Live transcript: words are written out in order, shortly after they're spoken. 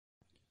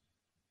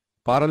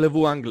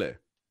Parlez-vous anglais?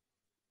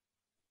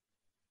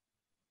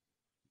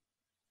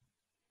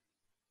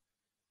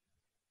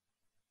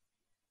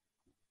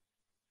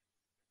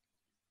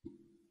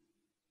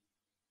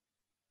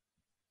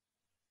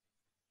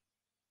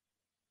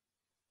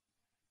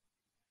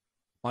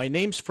 My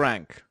name's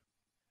Frank.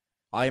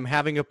 I am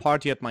having a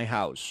party at my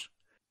house.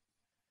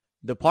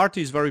 The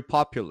party is very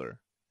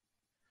popular.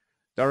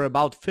 There are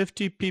about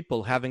 50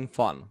 people having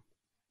fun.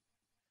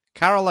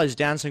 Carola is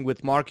dancing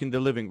with Mark in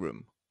the living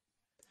room.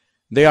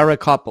 They are a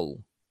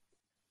couple.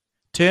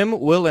 Tim,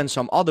 Will, and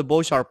some other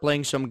boys are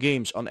playing some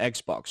games on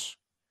Xbox.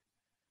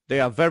 They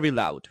are very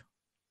loud.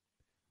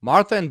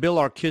 Martha and Bill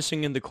are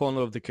kissing in the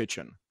corner of the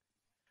kitchen.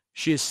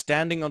 She is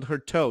standing on her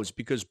toes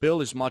because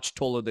Bill is much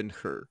taller than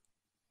her.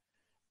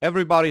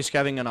 Everybody is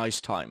having a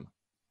nice time.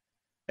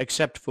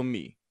 Except for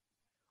me.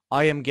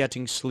 I am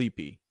getting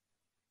sleepy.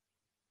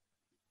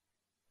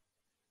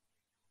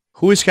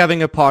 Who is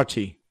having a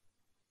party?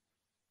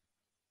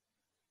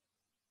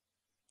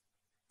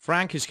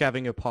 Frank is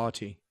having a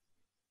party.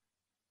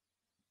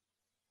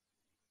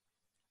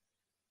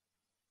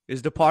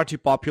 Is the party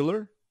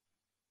popular?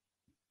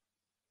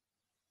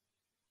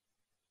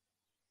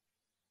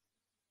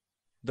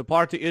 The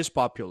party is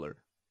popular.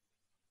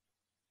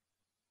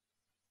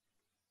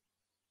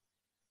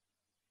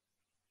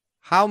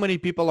 How many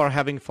people are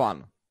having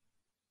fun?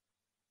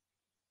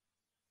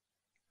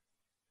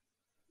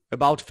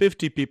 About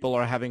 50 people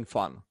are having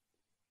fun.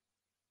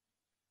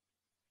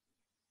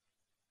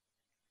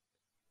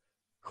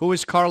 Who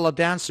is Carla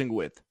dancing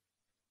with?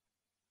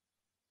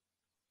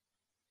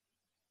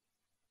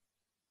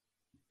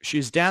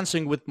 She's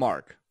dancing with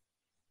Mark.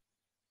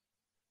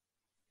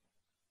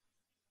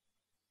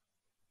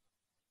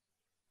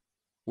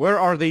 Where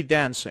are they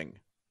dancing?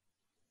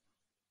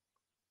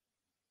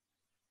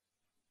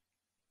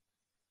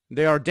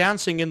 They are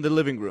dancing in the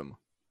living room.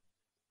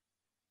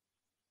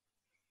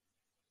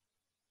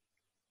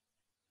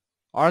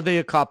 Are they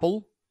a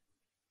couple?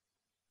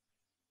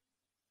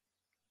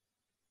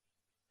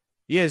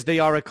 Yes, they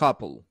are a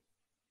couple.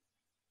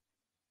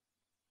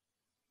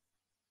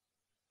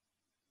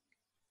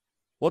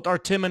 What are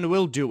Tim and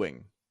Will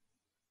doing?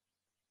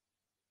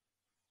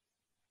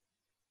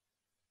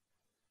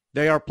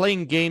 They are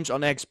playing games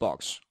on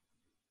Xbox.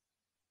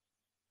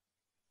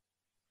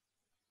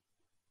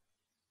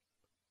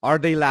 Are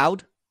they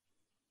loud?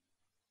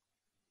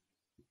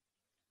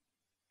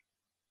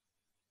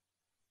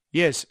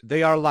 Yes,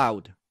 they are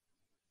loud.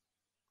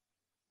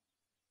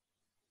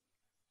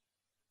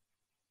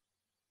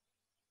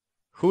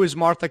 Who is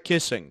Martha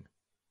kissing?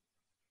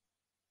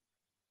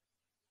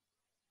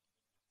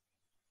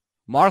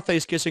 Martha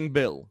is kissing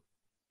Bill.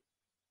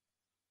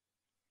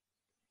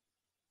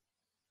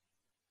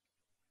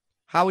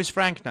 How is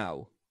Frank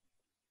now?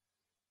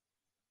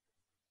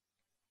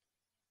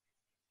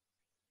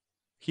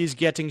 He's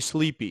getting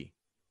sleepy.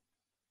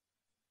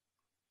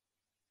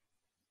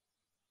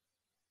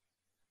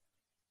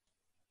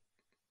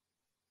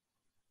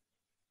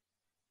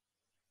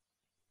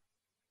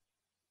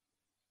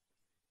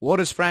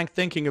 What is Frank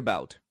thinking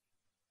about?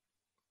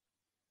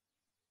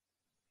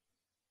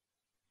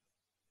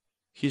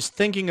 He's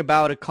thinking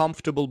about a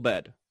comfortable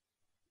bed.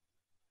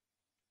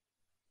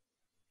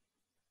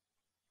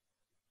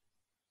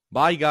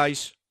 Bye,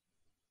 guys.